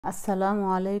আসসালামু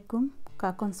আলাইকুম।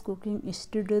 কাকনস কুকিং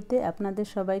স্টুডিওতে আপনাদের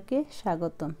সবাইকে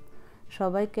স্বাগতম।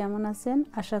 সবাই কেমন আছেন?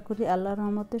 আশা করি আল্লাহর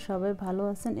রহমতে সবাই ভালো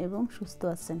আছেন এবং সুস্থ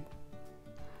আছেন।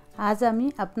 আজ আমি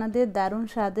আপনাদের দারুণ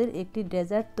স্বাদের একটি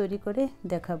ডেজার্ট তৈরি করে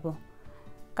দেখাবো,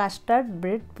 কাস্টার্ড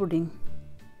ব্রেড পুডিং।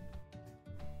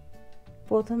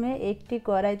 প্রথমে একটি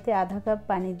কড়াইতে আধা কাপ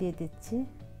পানি দিয়ে দিচ্ছি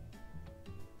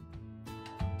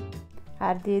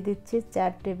আর দিয়ে দিচ্ছি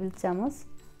 4 টেবিল চামচ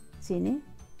চিনি।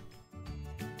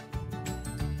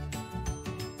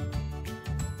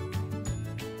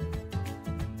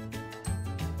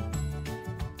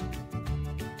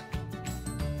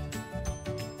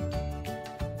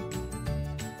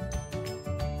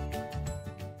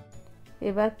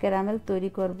 এবার ক্যারামেল তৈরি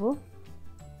করব।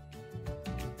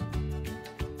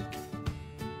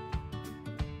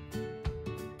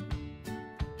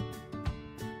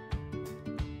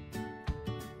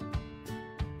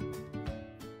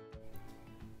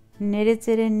 নেড়ে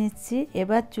চেড়ে নিচ্ছি।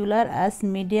 এবার চুলার আঁচ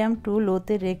মিডিয়াম টু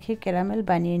লোতে রেখে ক্যারামেল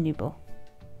বানিয়ে নিব।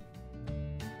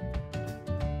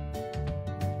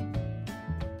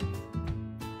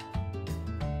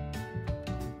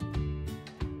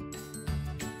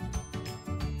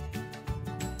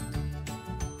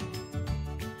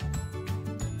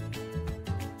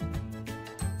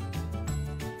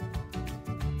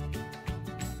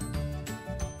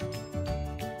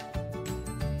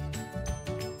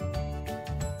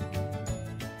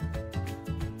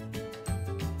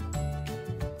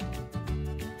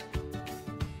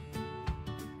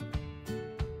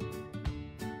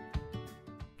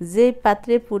 যে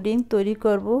পাত্রে পুডিং তৈরি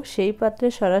করব সেই পাত্রে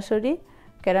সরাসরি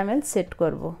ক্যারামেল সেট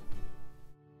করব।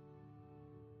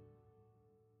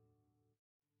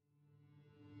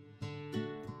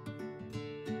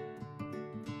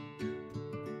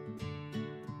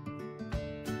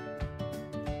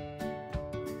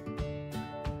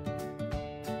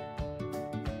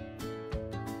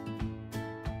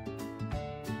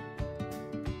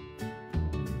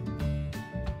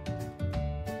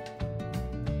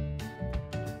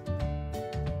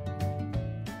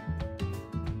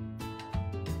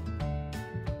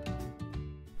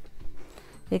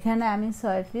 এখানে আমি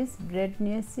 6 পিস ব্রেড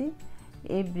নিয়েছি।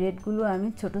 এই ব্রেডগুলো আমি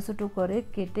ছোট ছোট করে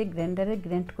কেটে গ্রাইন্ডারে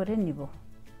গ্রাইন্ড করে নিব।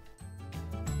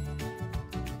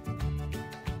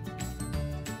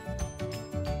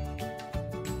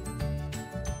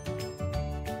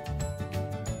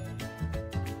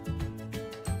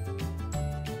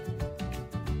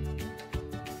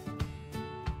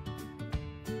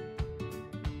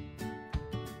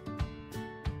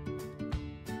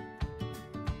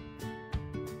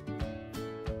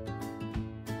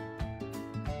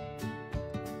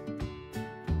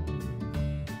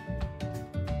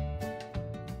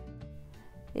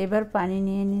 এবার পানি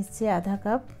নিয়ে নিচ্ছি আধা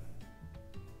কাপ।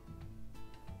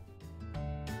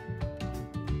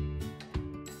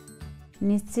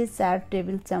 নিচ্ছি 4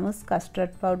 টেবিল চামচ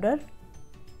কাস্টার্ড পাউডার।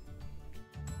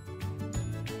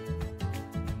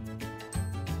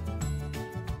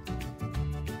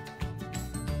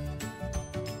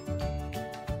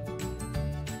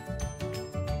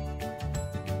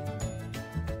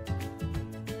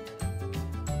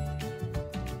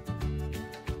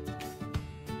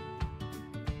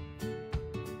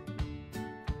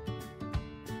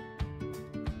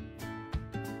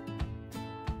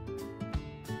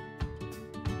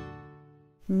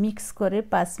 মিক্স করে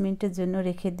 5 মিনিটের জন্য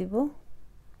রেখে দিব।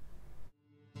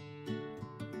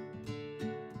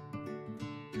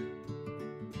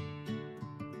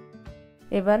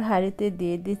 এবার হাঁড়িতে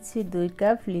দিয়ে দিচ্ছি 2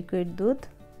 কাপ লিকুইড দুধ।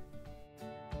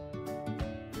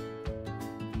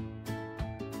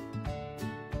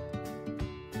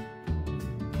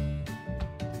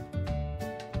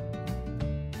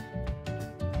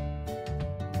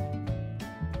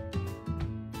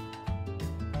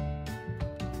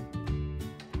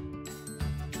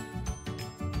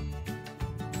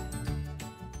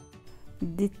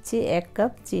 দিচ্ছি 1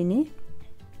 কাপ চিনি।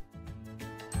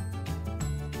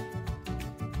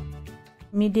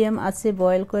 মিডিয়াম আঁচে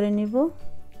বয়েল করে নিব।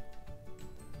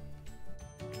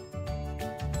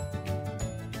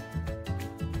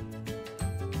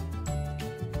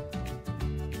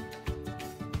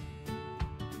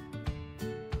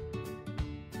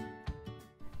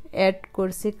 অ্যাড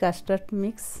করছি কাস্টার্ড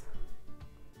মিক্স।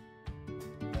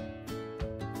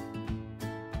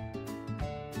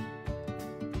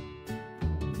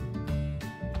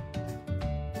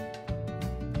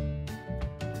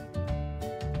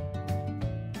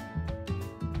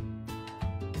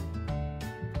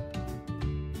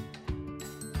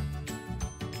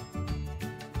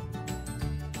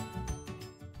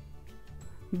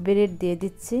 ব্রেড দিয়ে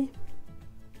দিচ্ছি।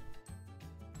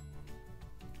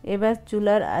 এবার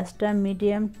চুলার আঁচটা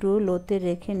মিডিয়াম টু লোতে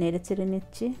রেখে নেড়েচেড়ে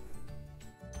নিচ্ছি।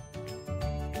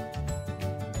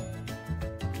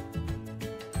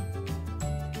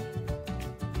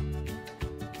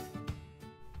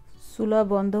 চুলা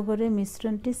বন্ধ করে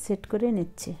মিশ্রণটি সেট করে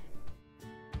নিচ্ছি।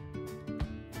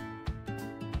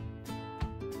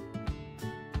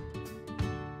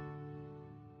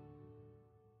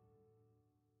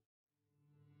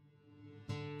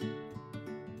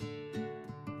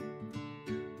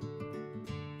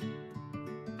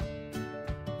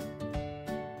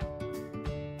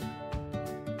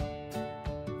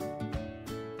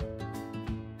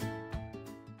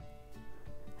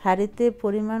 হাঁড়িতে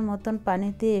পরিমাণ মতন পানি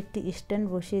দিয়ে একটি স্ট্যান্ড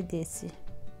বসিয়ে দিয়েছি।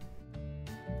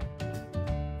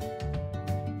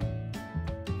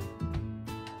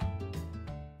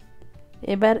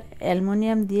 এবার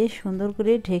অ্যালুমিনিয়াম দিয়ে সুন্দর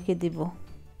করে ঢেকে দিব।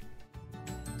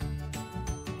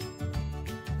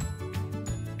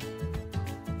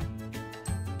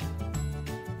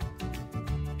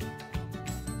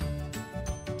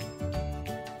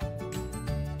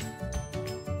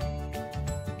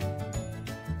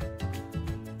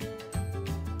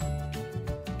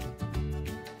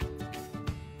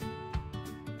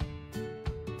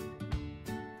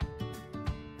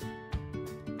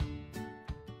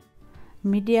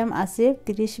 মিডিয়াম আঁচে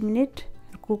 30 মিনিট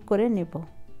কুক করে নেব।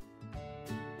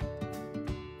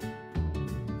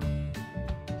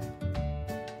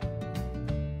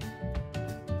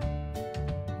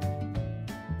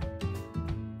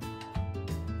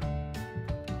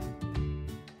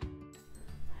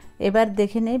 এবার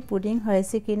দেখে নেই পুডিং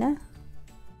হয়েছে কিনা।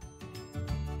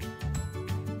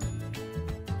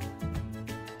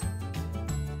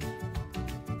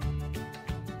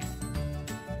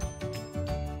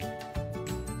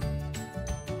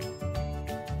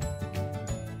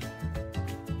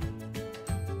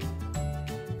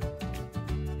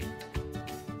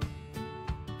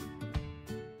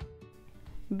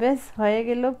 বেশ হয়ে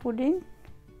গেল পুডিং।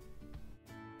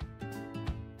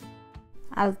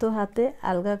 আলতো হাতে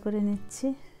আলগা করে নিচ্ছি।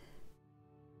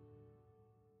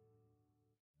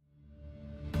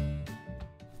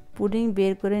 পুডিং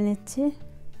বের করে নিচ্ছি।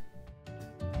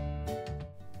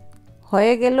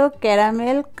 হয়ে গেল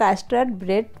ক্যারামেল কাস্টার্ড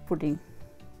ব্রেড পুডিং।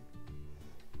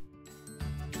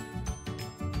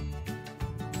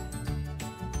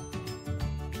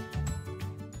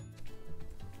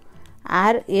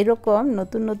 আর এরকম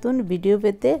নতুন নতুন ভিডিও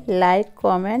পেতে লাইক,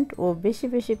 কমেন্ট ও বেশি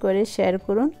বেশি করে শেয়ার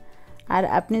করুন। আর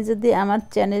আপনি যদি আমার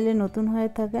চ্যানেলে নতুন হয়ে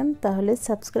থাকেন তাহলে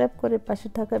সাবস্ক্রাইব করে পাশে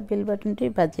থাকা বেল বাটনটি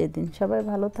বাজিয়ে দিন। সবাই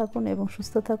ভালো থাকুন এবং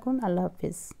সুস্থ থাকুন। আল্লাহ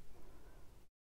হাফেজ।